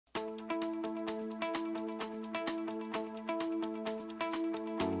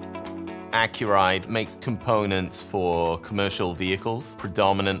Accuride makes components for commercial vehicles.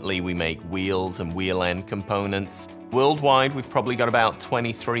 Predominantly, we make wheels and wheel end components. Worldwide, we've probably got about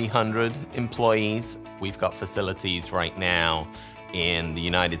 2,300 employees. We've got facilities right now in the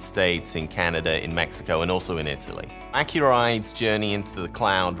United States, in Canada, in Mexico, and also in Italy. Accuride's journey into the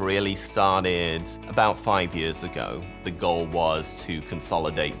cloud really started about 5 years ago. The goal was to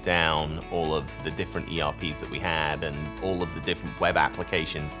consolidate down all of the different ERPs that we had and all of the different web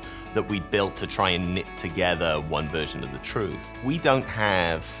applications that we built to try and knit together one version of the truth. We don't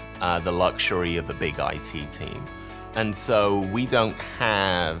have the luxury of a big IT team. And so we don't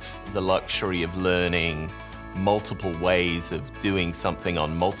have the luxury of learning multiple ways of doing something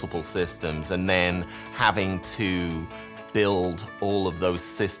on multiple systems and then having to build all of those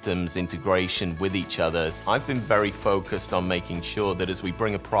systems integration with each other. I've been very focused on making sure that as we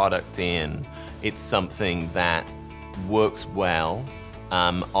bring a product in, it's something that works well,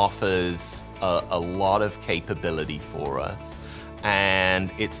 offers a lot of capability for us,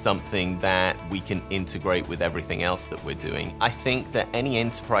 and it's something that we can integrate with everything else that we're doing. I think that any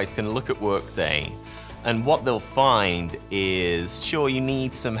enterprise can look at Workday, and what they'll find is, sure, you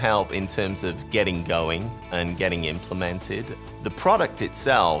need some help in terms of getting going and getting implemented. The product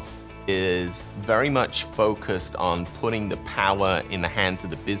itself is very much focused on putting the power in the hands of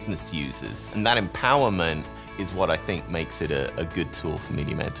the business users, and that empowerment is what I think makes it a good tool for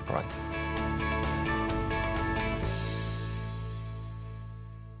medium enterprise.